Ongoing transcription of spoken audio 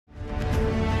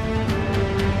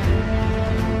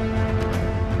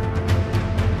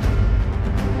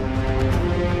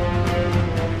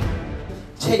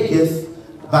taketh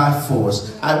by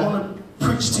force. I want to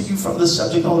preach to you from the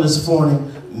subject on this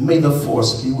morning. May the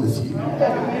force be with you.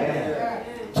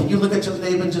 Can you look at your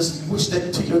neighbor and just wish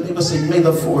that to your neighbor, say, may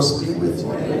the force be with you.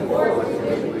 May the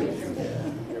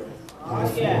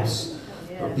force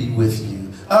be with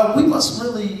you. We must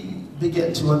really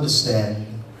begin to understand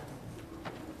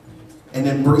and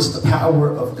embrace the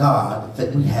power of God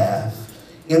that we have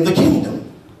in the kingdom.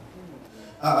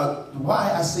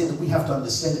 Why I say that we have to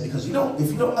understand it, because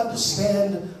if you don't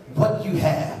understand what you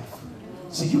have,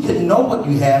 so you can know what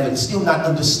you have and still not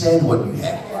understand what you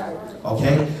have.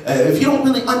 Okay? If you don't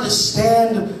really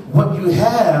understand what you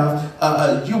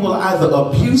have, you will either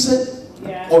abuse it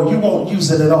or you won't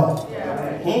use it at all.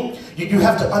 You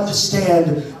have to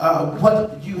understand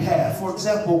what you have. For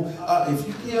example, if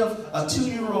you give a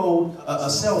 2-year-old a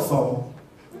cell phone,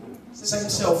 same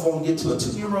cell phone give to a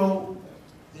 2-year-old,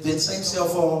 then same cell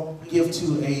phone give to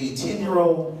a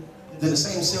 10-year-old, then the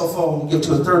same cell phone give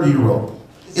to a 30-year-old.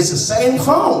 It's the same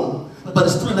phone, but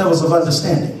it's 3 levels of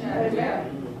understanding.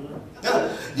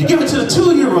 Now, you give it to the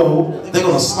 2-year-old, they're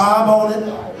going to slob on it,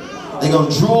 they're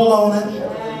going to drool on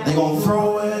it, they're going to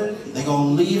throw it, they're going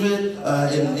to leave it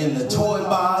in the toy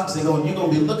box, you're going to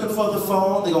be looking for the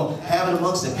phone, they're going to have it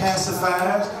amongst their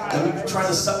pacifiers, they're going to be trying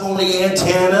to suck on the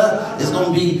antenna, it's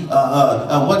going to be,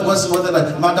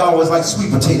 my dog was like sweet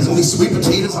potatoes, it's going to be sweet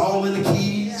potatoes all in the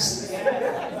keys.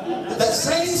 That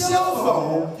same cell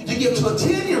phone you give to a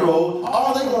 10-year-old,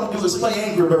 all they want to do is play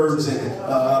Angry Birds and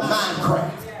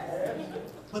Minecraft.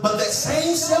 But that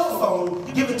same cell phone,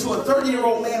 you give it to a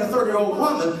 30-year-old man, a 30-year-old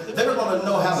woman, they're going to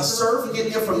know how to surf, get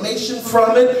information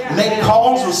from it, make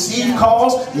calls, receive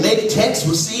calls, make texts,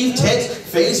 receive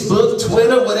texts, Facebook,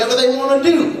 Twitter, whatever they want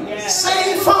to do.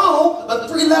 Same phone, but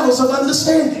 3 levels of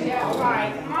understanding.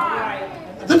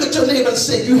 Look at your neighbor and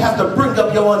say, you have to bring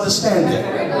up your understanding.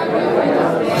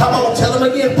 Come on, tell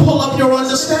them again, pull up your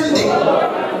understanding.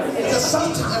 Because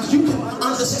sometimes you can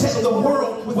understand the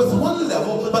world with one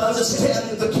level, but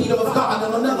understand the kingdom of God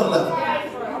on another level.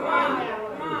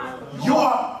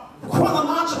 Your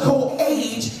chronological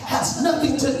age has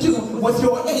nothing to do with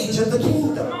your age in the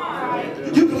kingdom.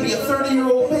 You can be a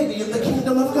 30-year-old baby in the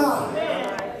kingdom of God.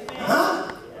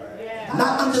 Huh?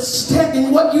 Not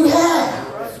understanding what you have.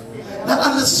 Not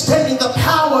understanding the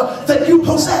power that you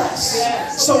possess.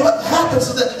 So what happens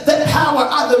is that power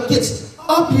either gets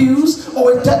abused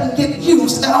or it doesn't get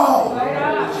used at all.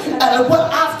 And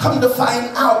what I've come to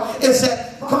find out is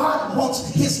that God wants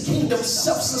his kingdom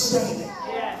self-sustaining.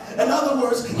 In other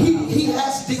words, he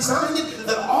has designed it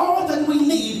that all that we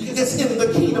need is in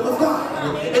the kingdom of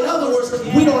God. In other words,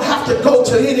 we don't have to go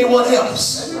to anyone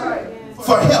else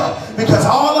for help, because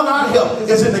all of our help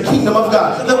is in the kingdom of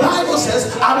God. The Bible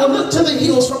says, I will look to the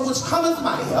hills from which cometh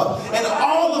my help, and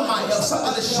all of my help,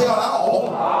 somebody shout all,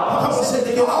 come on, say it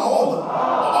again, all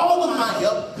of my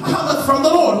help cometh from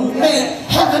the Lord who made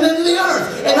heaven and the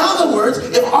earth. In other words,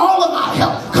 if all of my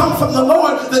help come from the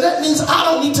Lord, then that means I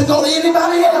don't need to go to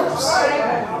anybody else.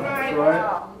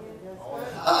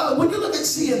 When you look at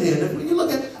CNN, when you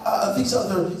look at these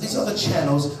other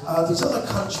channels, these other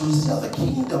countries, these other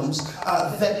kingdoms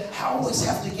that always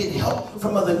have to get help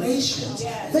from other nations,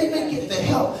 they may get the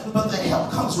help, but the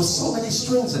help comes with so many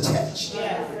strings attached.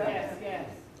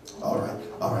 All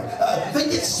right. They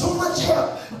get so much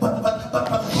help, but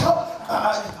the help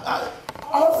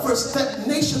offers that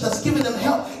nation that's giving them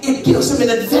help, it gives them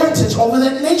an advantage over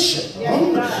that nation.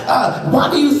 Why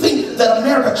do you think that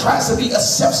America tries to be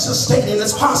as self-sustaining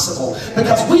as possible?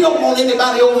 Because we don't want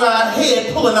anybody over our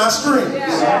head pulling our strings.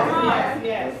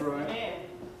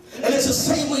 And it's the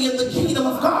same way in the kingdom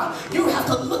of God. You have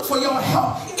to look for your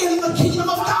help in the kingdom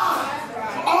of God.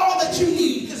 All that you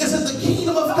need is in the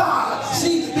kingdom of God.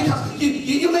 See, because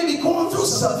you may be going through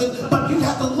something, but you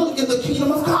have to look in the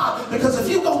kingdom of God. Because if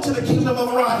you go to the kingdom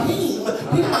of Rahim,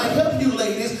 he might help you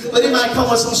ladies, but it might come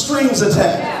with some strings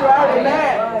attached.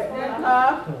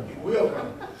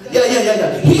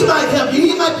 Yeah. He might help you.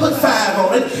 He might put 5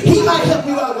 on it. He might help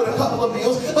you out with a couple of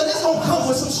meals, but it's going to come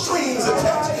with some strings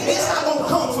attached. It's not going to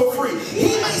come for free.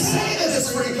 He may say that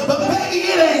it's free, but baby,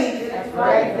 it ain't. That's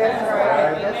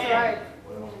right.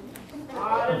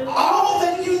 All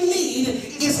that you need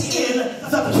is in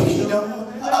the kingdom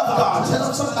of God.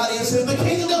 Tell somebody it's in the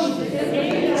kingdom.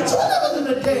 So I live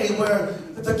in a day where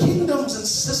the kingdoms and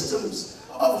systems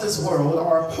of this world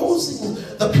are opposing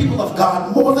the people of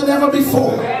God more than ever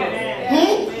before.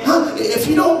 If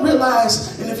you don't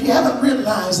realize, and if you haven't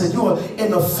realized that you're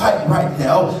in a fight right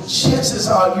now, chances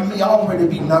are you may already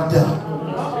be knocked out.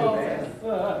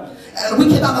 And we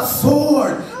cannot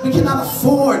afford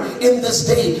in this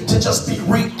day to just be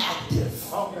reactive.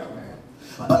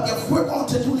 But if we're going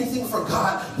to do anything for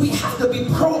God, we have to be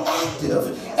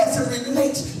proactive as it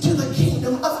relates to the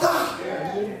kingdom of God.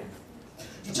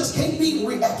 You just can't be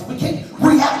reactive. We can't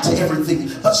react to everything.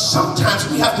 But sometimes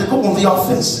we have to go on the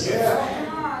offensive.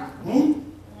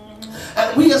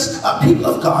 And we as people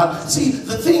of God, see,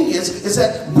 the thing is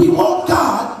that we want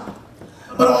God,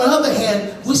 but on the other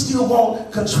hand, we still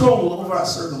want control over our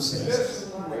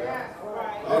circumstances.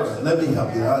 All right, let me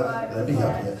help you. Let me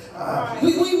help you.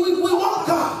 We want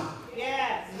God.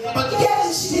 But yet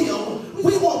and still,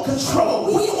 we want control.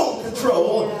 We want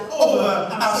control over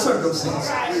our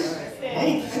circumstances.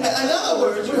 In other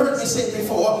words, you heard me say it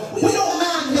before, we don't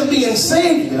mind him being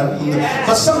Savior,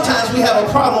 but sometimes we have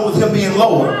a problem with him being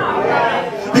Lord.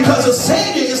 Because the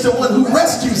Savior is the one who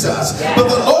rescues us, but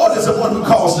the Lord is the one who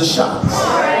calls the shots.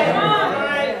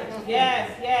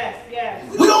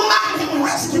 We don't mind him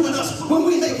rescuing us when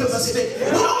we make a mistake.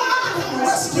 We don't mind him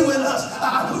rescuing us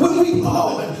when we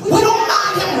blow it. We don't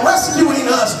mind him rescuing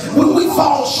us when we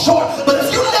fall short. But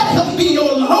if you let him be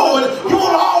your Lord, you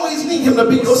will always need him to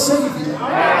be your Savior.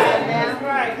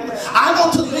 I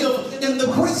want to live in the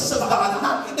grace of God,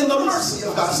 not in the mercy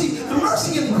of God. See, the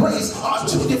mercy and grace are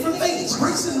two different things.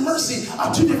 Grace and mercy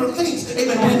are two different things.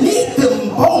 Amen. We need them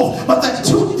both, but they're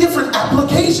two different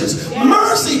applications.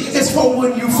 Mercy is for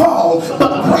when you fall,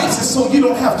 but grace is so you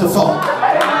don't have to fall.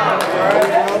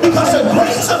 Because the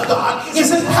grace of God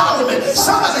is empowerment.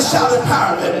 Somebody shout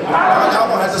empowerment. Y'all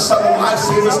want to have to suck on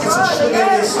lifesavers, get some sugar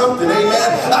in or something.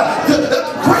 Amen.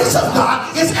 The grace of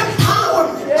God is empowerment.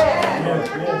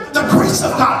 The grace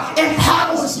of God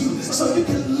empowers you so you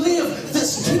can live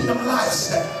this kingdom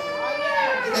lifestyle.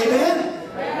 Amen.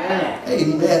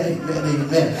 Amen, amen,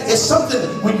 amen. It's something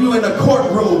when you're in a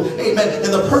courtroom, amen,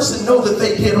 and the person knows that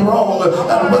they did wrong.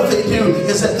 What they do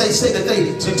is that they say that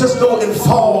they just go and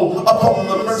fall upon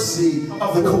the mercy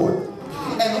of the court.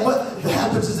 And what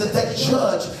happens is that that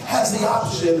judge has the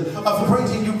option of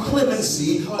granting you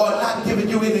clemency or not giving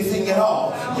you anything at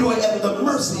all. You are at the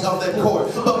mercy of that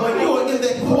court. But when you are in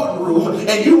that courtroom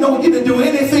and you know you didn't do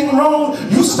anything wrong,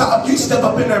 you step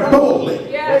up in there boldly.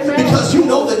 Because you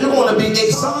know that you're going to be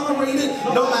exonerated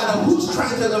no matter who's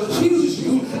trying to accuse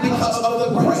you because of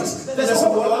the grace that is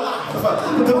over your life.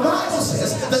 The Bible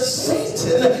says that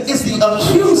Satan is the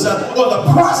accuser or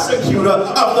the prosecutor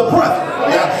of the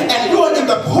brethren. And you're in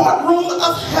the courtroom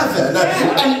of heaven.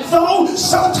 And though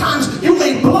sometimes you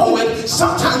may blow it,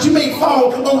 sometimes you may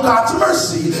fall on God's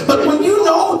mercy. But when you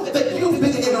know that you've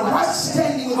been in a right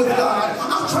standing with God,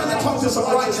 I'm trying to talk to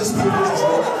some righteous people.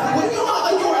 When you know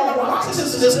that you're in the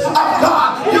righteousness of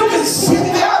God, you can sit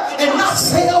there and not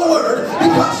say a word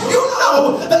because you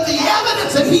know that the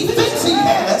evidence that he thinks he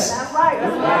has. That's right.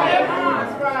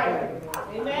 That's right.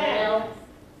 Amen.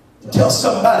 Tell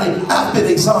somebody, I've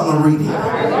been exonerated.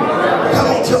 Come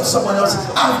on, tell someone else,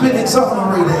 I've been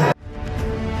exonerated.